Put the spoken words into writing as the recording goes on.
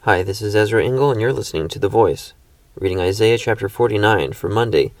Hi, this is Ezra Engel, and you're listening to The Voice, reading Isaiah chapter 49 for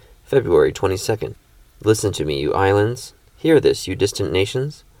Monday, February 22nd. Listen to me, you islands. Hear this, you distant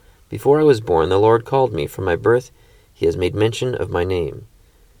nations. Before I was born, the Lord called me. From my birth, he has made mention of my name.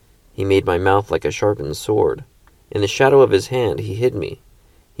 He made my mouth like a sharpened sword. In the shadow of his hand he hid me.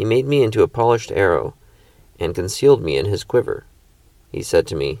 He made me into a polished arrow, and concealed me in his quiver. He said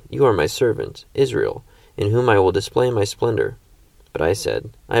to me, You are my servant, Israel, in whom I will display my splendor. But I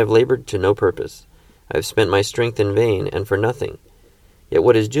said, I have labored to no purpose. I have spent my strength in vain and for nothing. Yet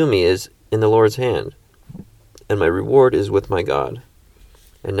what is due me is in the Lord's hand, and my reward is with my God.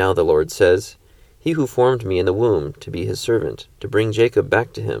 And now the Lord says, He who formed me in the womb to be his servant, to bring Jacob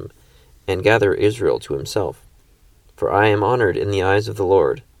back to him, and gather Israel to himself. For I am honored in the eyes of the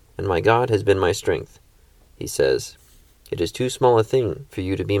Lord, and my God has been my strength. He says, It is too small a thing for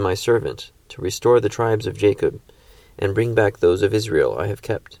you to be my servant, to restore the tribes of Jacob, and bring back those of Israel I have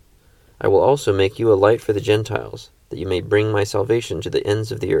kept. I will also make you a light for the Gentiles, that you may bring my salvation to the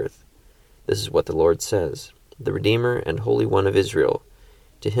ends of the earth. This is what the Lord says, the Redeemer and Holy One of Israel,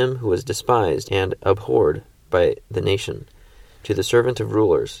 to him who was despised and abhorred by the nation, to the servant of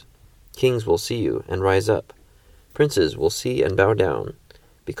rulers. Kings will see you and rise up. Princes will see and bow down,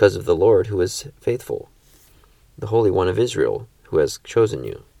 because of the Lord who is faithful, the Holy One of Israel, who has chosen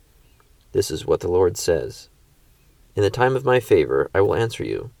you. This is what the Lord says. In the time of my favor I will answer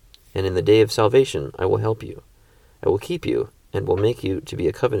you, and in the day of salvation I will help you. I will keep you, and will make you to be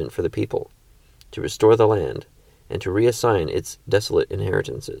a covenant for the people, to restore the land, and to reassign its desolate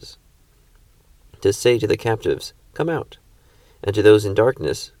inheritances. To say to the captives, Come out, and to those in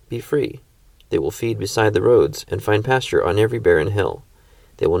darkness, Be free. They will feed beside the roads, and find pasture on every barren hill.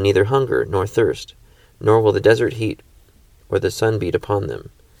 They will neither hunger nor thirst, nor will the desert heat or the sun beat upon them.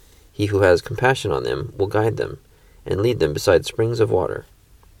 He who has compassion on them will guide them, and lead them beside springs of water.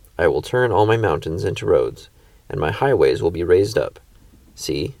 I will turn all my mountains into roads, and my highways will be raised up.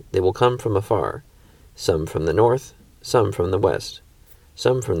 See, they will come from afar, some from the north, some from the west,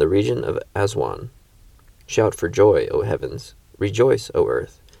 some from the region of Aswan. Shout for joy, O heavens! Rejoice, O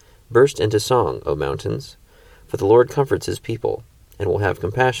earth! Burst into song, O mountains! For the Lord comforts his people, and will have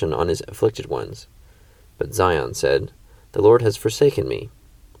compassion on his afflicted ones. But Zion said, The Lord has forsaken me.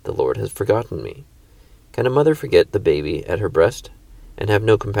 The Lord has forgotten me. Can a mother forget the baby at her breast, and have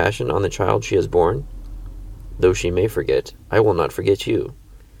no compassion on the child she has borne? Though she may forget, I will not forget you.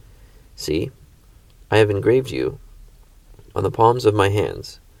 See, I have engraved you on the palms of my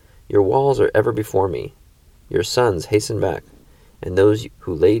hands. Your walls are ever before me. Your sons hasten back, and those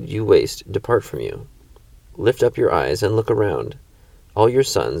who laid you waste depart from you. Lift up your eyes and look around. All your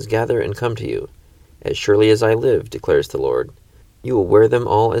sons gather and come to you. As surely as I live, declares the Lord, you will wear them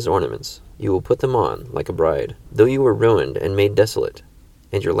all as ornaments. You will put them on like a bride. Though you were ruined and made desolate,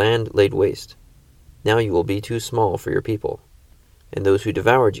 and your land laid waste, now you will be too small for your people, and those who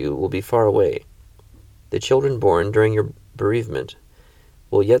devoured you will be far away. The children born during your bereavement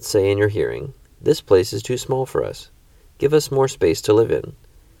will yet say in your hearing, This place is too small for us. Give us more space to live in.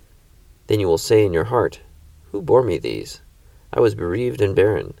 Then you will say in your heart, Who bore me these? I was bereaved and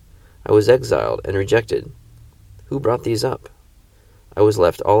barren. I was exiled and rejected. Who brought these up? I was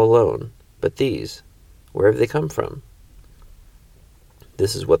left all alone. But these, where have they come from?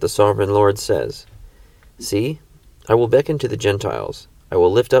 This is what the sovereign Lord says. See, I will beckon to the Gentiles. I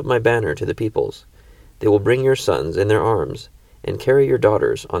will lift up my banner to the peoples. They will bring your sons in their arms, and carry your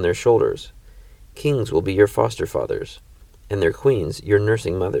daughters on their shoulders. Kings will be your foster fathers, and their queens your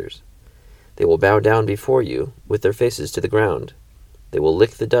nursing mothers. They will bow down before you with their faces to the ground. They will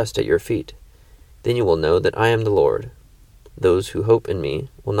lick the dust at your feet. Then you will know that I am the Lord. Those who hope in me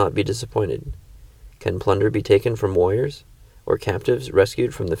will not be disappointed. Can plunder be taken from warriors, or captives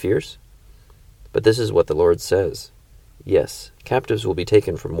rescued from the fierce? But this is what the Lord says. Yes, captives will be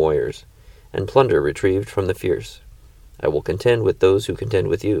taken from warriors, and plunder retrieved from the fierce. I will contend with those who contend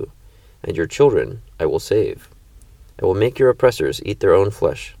with you, and your children I will save. I will make your oppressors eat their own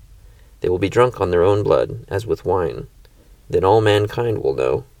flesh. They will be drunk on their own blood, as with wine. Then all mankind will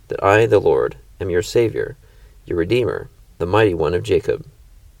know that I, the Lord, am your Savior, your Redeemer, the Mighty One of Jacob.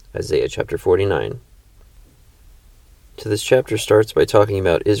 Isaiah chapter 49. So this chapter starts by talking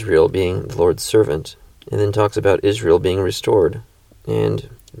about Israel being the Lord's servant, and then talks about Israel being restored, and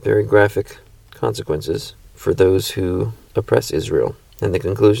very graphic consequences for those who oppress Israel. And the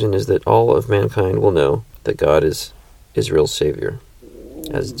conclusion is that all of mankind will know that God is Israel's Savior,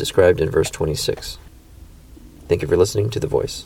 as described in verse 26. Thank you for listening to The Voice.